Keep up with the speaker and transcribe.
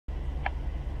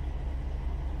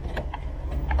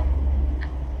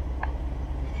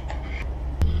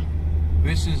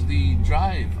this is the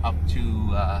drive up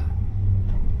to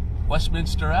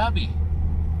Westminster Abbey.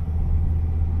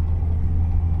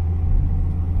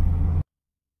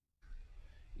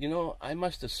 You know, I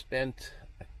must have spent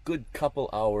a good couple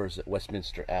hours at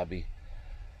Westminster Abbey,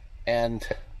 and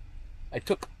I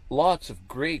took lots of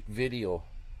great video,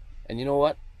 and you know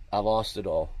what? I lost it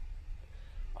all.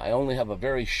 I only have a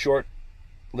very short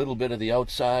little bit of the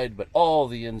outside, but all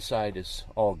the inside is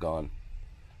all gone.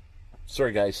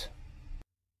 Sorry guys.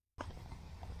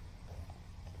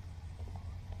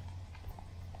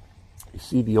 You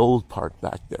see the old part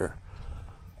back there?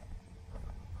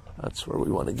 That's where we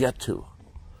want to get to.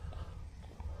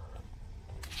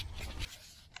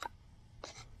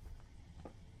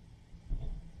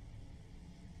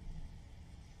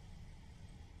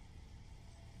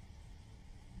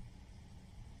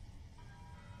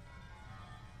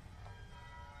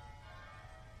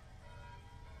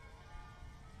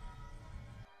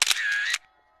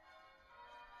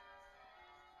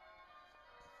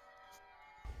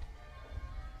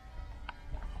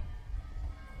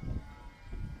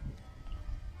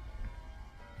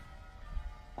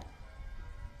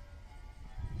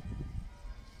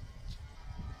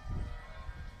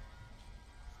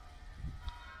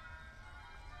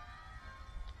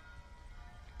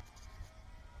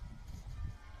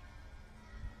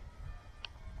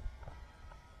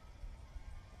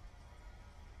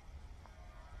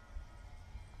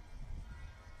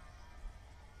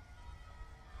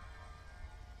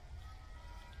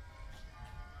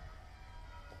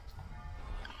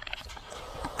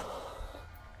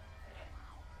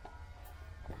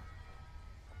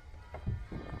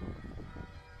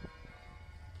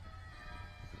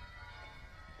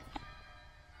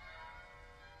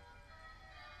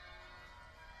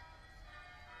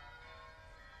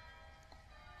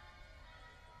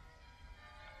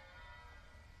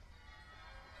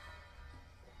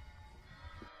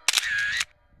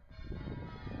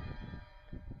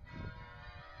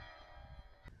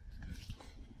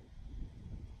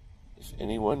 If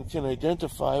anyone can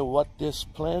identify what this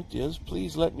plant is,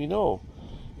 please let me know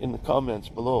in the comments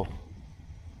below.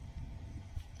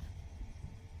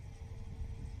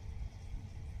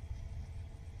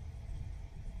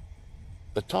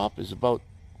 The top is about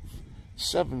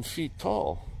 7 feet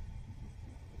tall.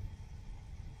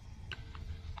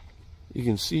 You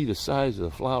can see the size of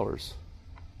the flowers.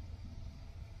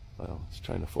 Well, it's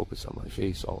trying to focus on my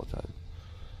face all the time.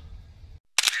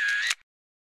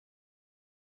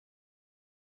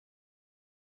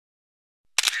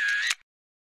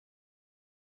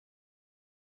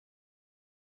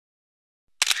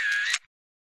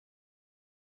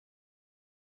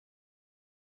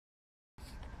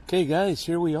 Okay guys,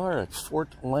 here we are at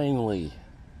Fort Langley.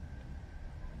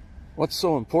 What's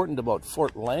so important about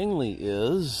Fort Langley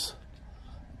is,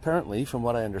 apparently from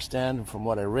what I understand and from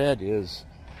what I read, is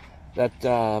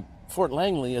that Fort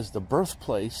Langley is the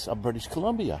birthplace of British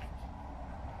Columbia.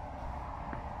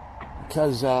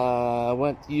 Because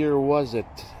what year was it?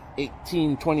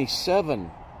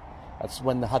 1827. That's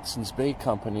when the Hudson's Bay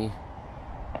Company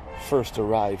first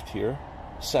arrived here,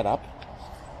 set up.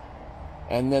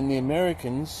 And then the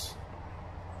Americans,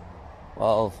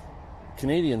 well,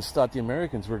 Canadians thought the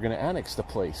Americans were going to annex the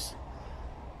place.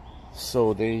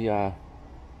 So they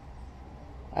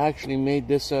actually made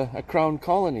this a crown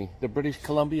colony, the British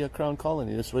Columbia Crown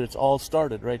Colony. This is where it's all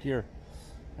started, right here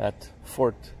at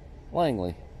Fort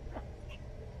Langley.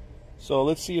 So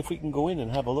let's see if we can go in and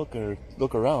have a look or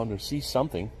look around or see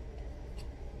something.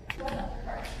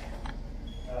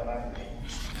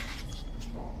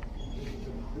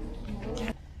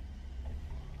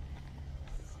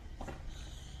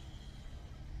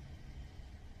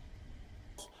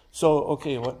 So,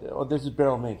 okay, this is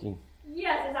barrel making.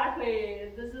 Yes,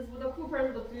 exactly. This is what the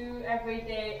coopers will do every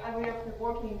day, every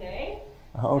working day.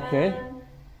 Okay. And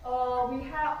we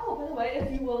have, oh, by the way,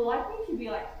 if you would like me to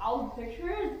be like out of the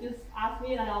picture, just ask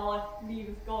me and I'll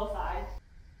leave, go aside.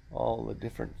 All the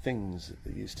different things that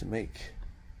they used to make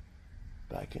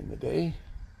back in the day.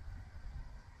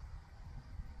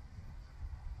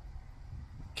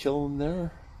 Kiln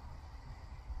there.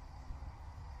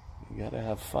 You gotta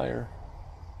have fire.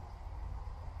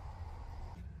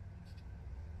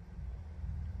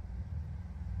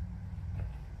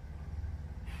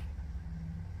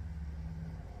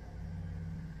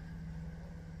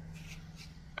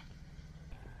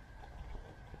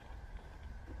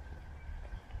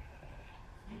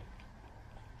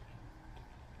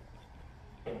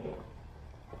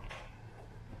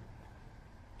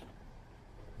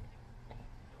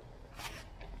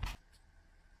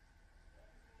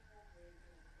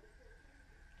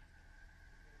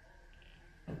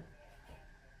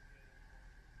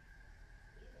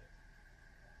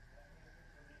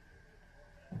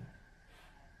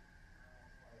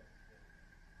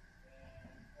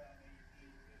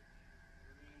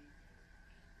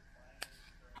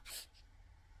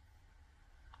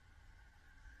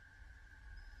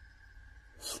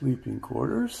 sleeping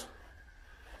quarters.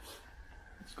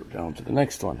 Let's go down to the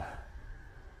next one.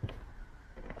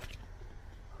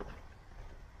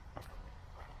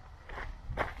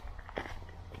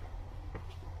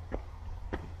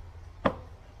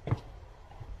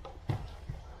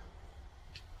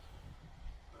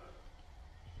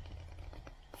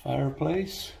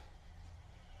 Fireplace.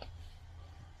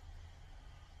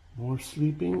 More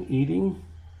sleeping, eating.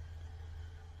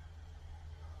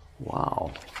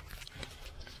 Wow.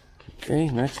 Okay,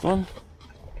 next one.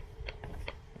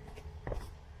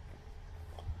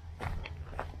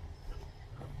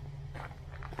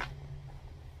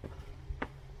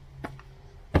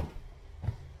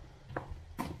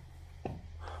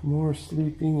 More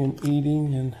sleeping and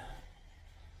eating and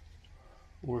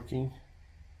working.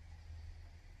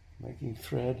 Making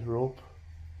thread, rope.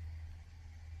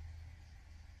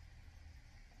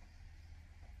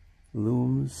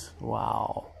 Looms.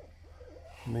 Wow.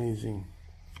 Amazing.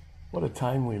 What a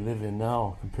time we live in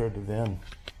now compared to then.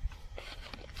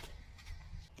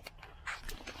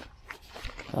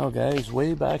 Now guys,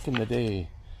 way back in the day,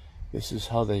 this is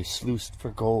how they sluiced for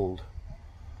gold.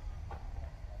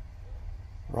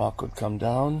 Rock would come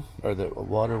down, or the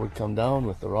water would come down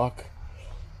with the rock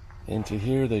into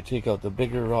here. They take out the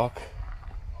bigger rock.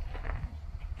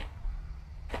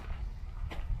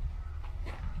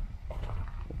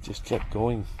 It just kept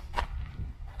going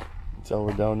until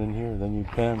we're down in here. Then you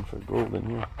pan for gold in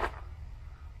here.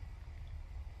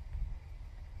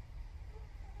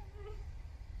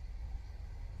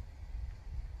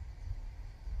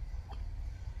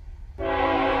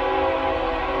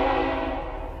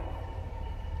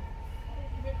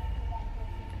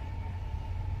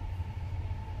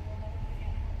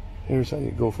 Here's how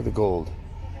you go for the gold.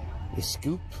 You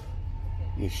scoop,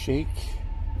 you shake,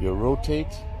 you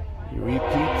rotate, you repeat,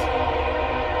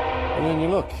 and then you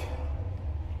look.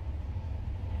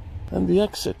 And the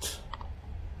exit.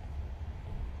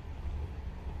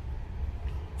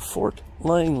 Fort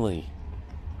Langley.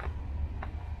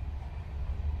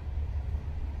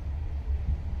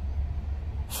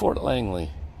 Fort Langley,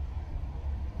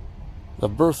 the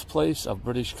birthplace of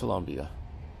British Columbia.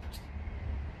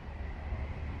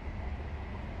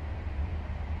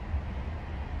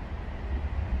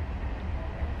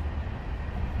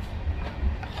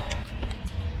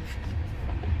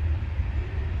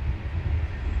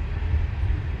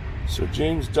 Sir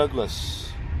James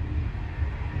Douglas,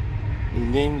 he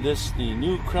named this the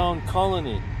New Crown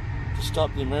Colony to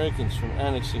stop the Americans from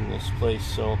annexing this place.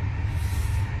 So,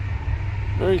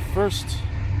 very first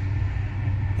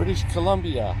British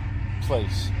Columbia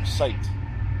place, site.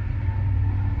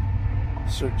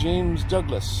 Sir James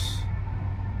Douglas.